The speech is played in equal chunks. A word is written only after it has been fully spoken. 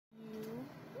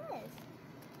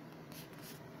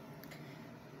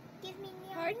me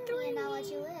Neon Part Uni and I'll let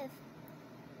 3. you live.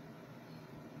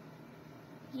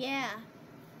 Yeah.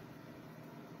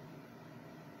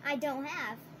 I don't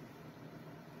have.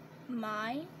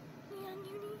 My Neon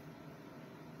Uni?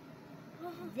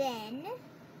 Then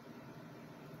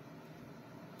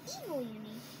Evil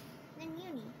Uni. Then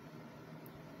Uni.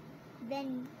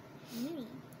 Then Uni.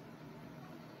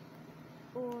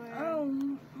 Or Oh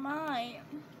my.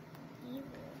 Evil.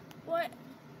 What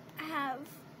have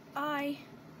I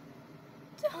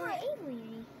Or done? Evil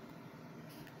Uni.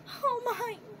 Oh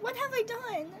my. What have I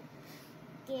done?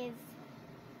 Give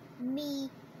me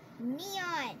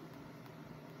Neon.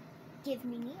 Give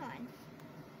me Neon.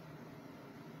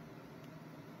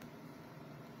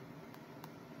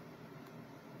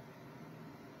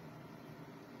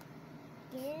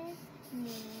 Give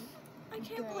me. I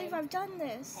can't Good believe I've done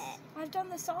this. pet. I've done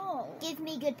this all. Give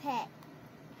me good pet.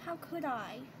 How could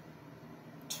I?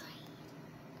 Trade.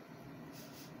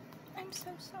 I'm so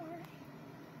sorry.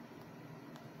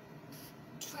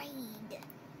 Trade.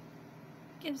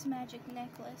 Gives magic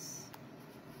necklace.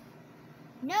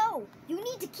 No, you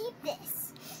need to keep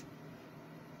this.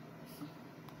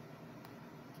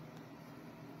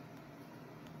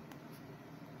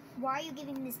 Why are you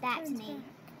giving this back to Turns me? back.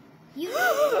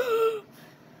 You.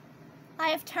 I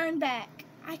have turned back.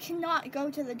 I cannot go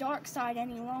to the dark side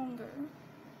any longer.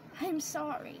 I'm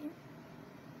sorry.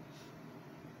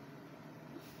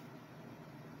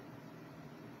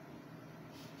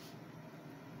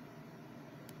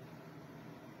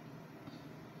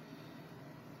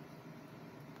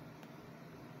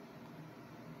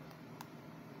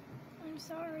 I'm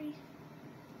sorry.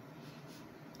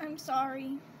 I'm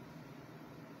sorry.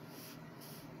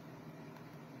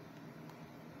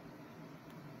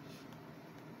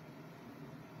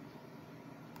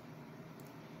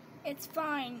 It's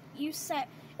fine. You said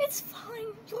it's fine.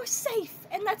 You're safe,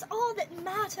 and that's all that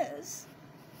matters.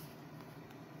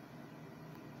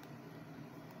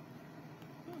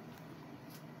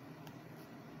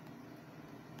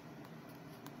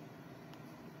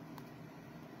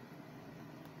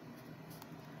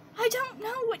 I don't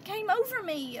know what came over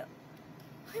me.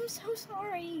 I'm so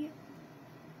sorry.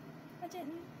 I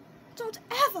didn't. Don't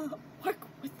ever work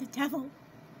with the devil.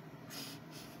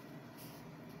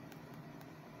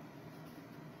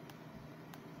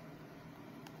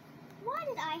 Why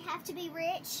did I have to be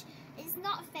rich? It's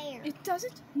not fair. It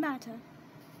doesn't matter.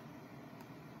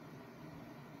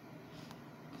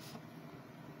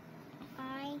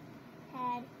 I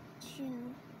had to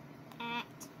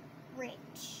act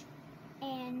rich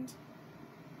and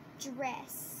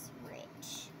dress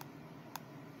rich.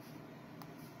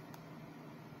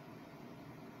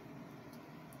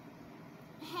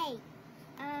 Hey,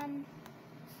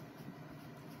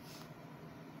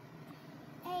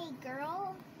 hey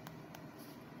girl,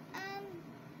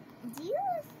 do you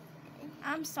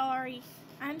I'm sorry.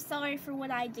 I'm sorry for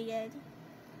what I did.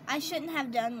 I shouldn't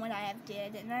have done what I have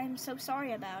did, and I'm so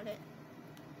sorry about it.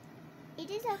 It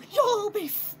is okay. You'll be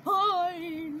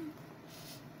fine.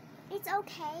 It's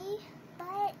okay,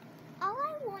 but all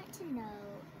I want to know,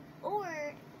 or,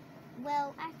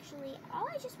 well, actually, all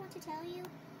I just want to tell you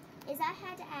is I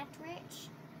had to act rich,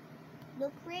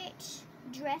 look rich,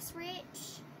 dress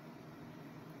rich.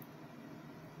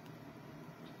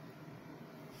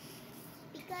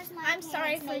 Because my I'm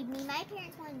sorry parents for- made me. My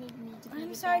parents wanted me to be I'm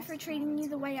the sorry best for treating friend. you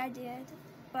the way I did,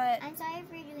 but I'm sorry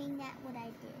for doing that, what I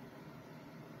did.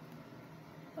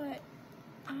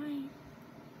 I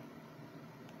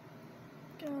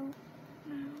go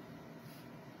now.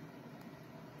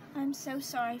 I'm so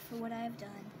sorry for what I have done.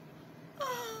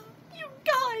 Oh, you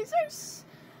guys are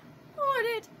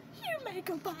sorted. You may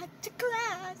go back to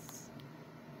class.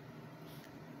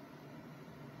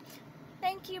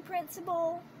 Thank you,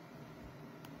 Principal.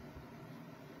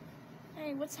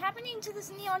 Hey, what's happening to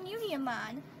this Neon Uni of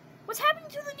mine? What's happening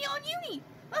to the Neon Uni?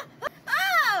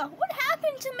 What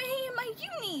happened to me and my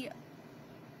uni?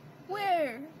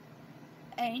 Where?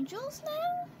 Angels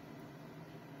now?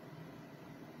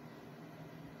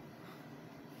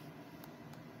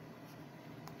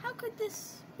 How could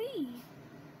this be?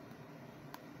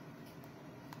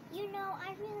 You know,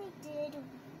 I really did.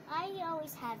 I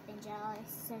always have been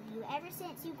jealous of you ever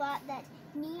since you got that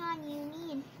Neon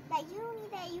Uni and that uni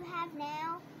that you have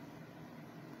now.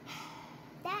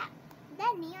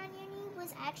 That Neon Uni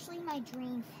was actually my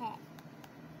dream pet.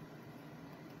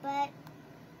 But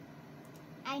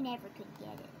I never could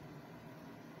get it.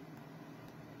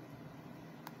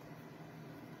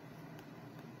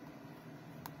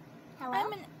 Hello?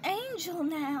 I'm an angel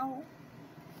now.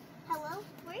 Hello?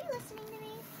 Were you listening to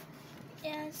me?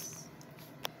 Yes,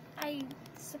 I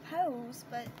suppose,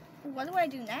 but what do I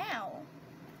do now?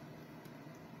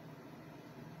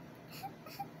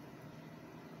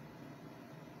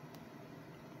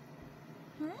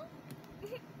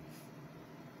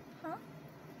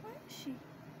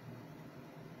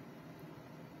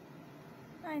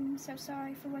 I'm so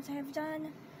sorry for what I have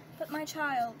done, but my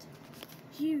child,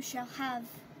 you shall have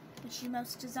what you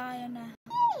most desire now.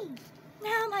 Hey!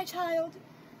 Now, my child,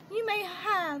 you may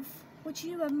have what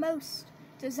you have most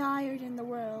desired in the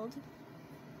world.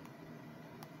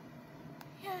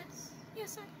 Yes,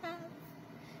 yes I have.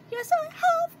 Yes, I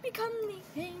have become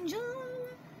the angel.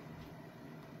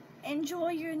 Enjoy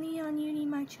your Neon Uni,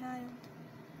 my child.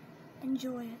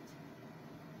 Enjoy it.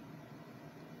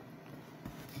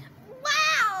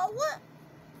 Wow!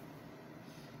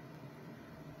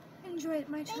 Enjoy it,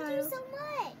 my child. Thank you so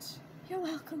much. You're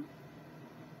welcome.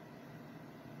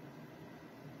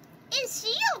 Is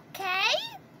she okay?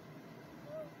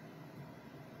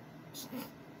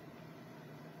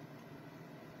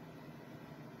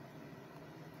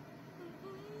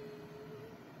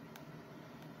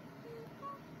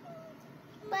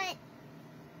 But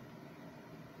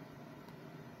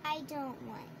I don't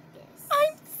want this.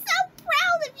 I'm so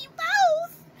proud of you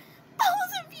both!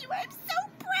 Both of you, I'm so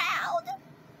proud!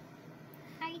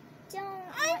 I don't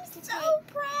I'm want to so take.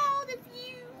 proud of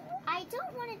you! I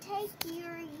don't want to take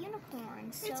your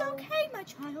unicorn. So It's okay, my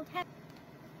child.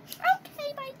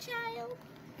 Okay, my child.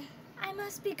 I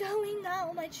must be going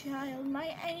now, my child.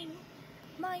 My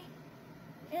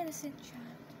innocent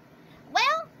child.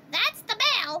 Well, that's the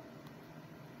bell.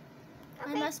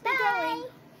 I must be going.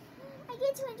 I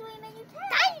get to enjoy my new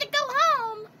cat. Time to go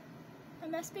home. I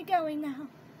must be going now.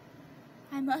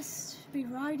 I must be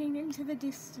riding into the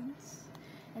distance,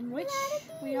 in which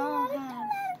we all have.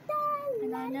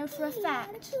 And I know for a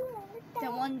fact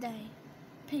that one day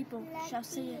people shall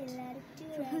see it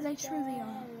for who they truly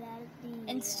are,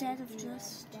 instead of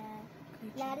just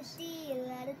creatures.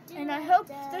 And I hope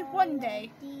that one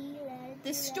day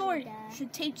this story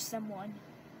should teach someone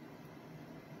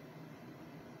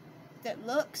that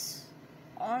looks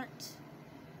aren't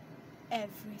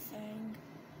everything.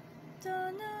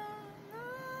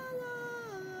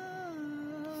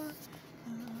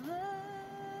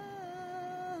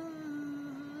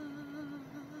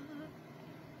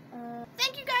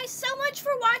 Thank you guys so much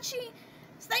for watching.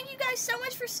 Thank you guys so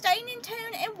much for staying in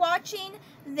tune and watching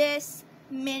this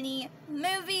mini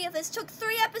movie. This took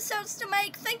 3 episodes to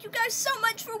make. Thank you guys so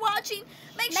much for watching.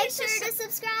 Make sure to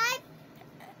subscribe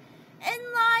and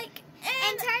like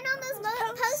and turn on those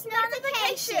post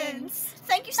notifications.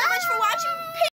 Thank you so much for watching.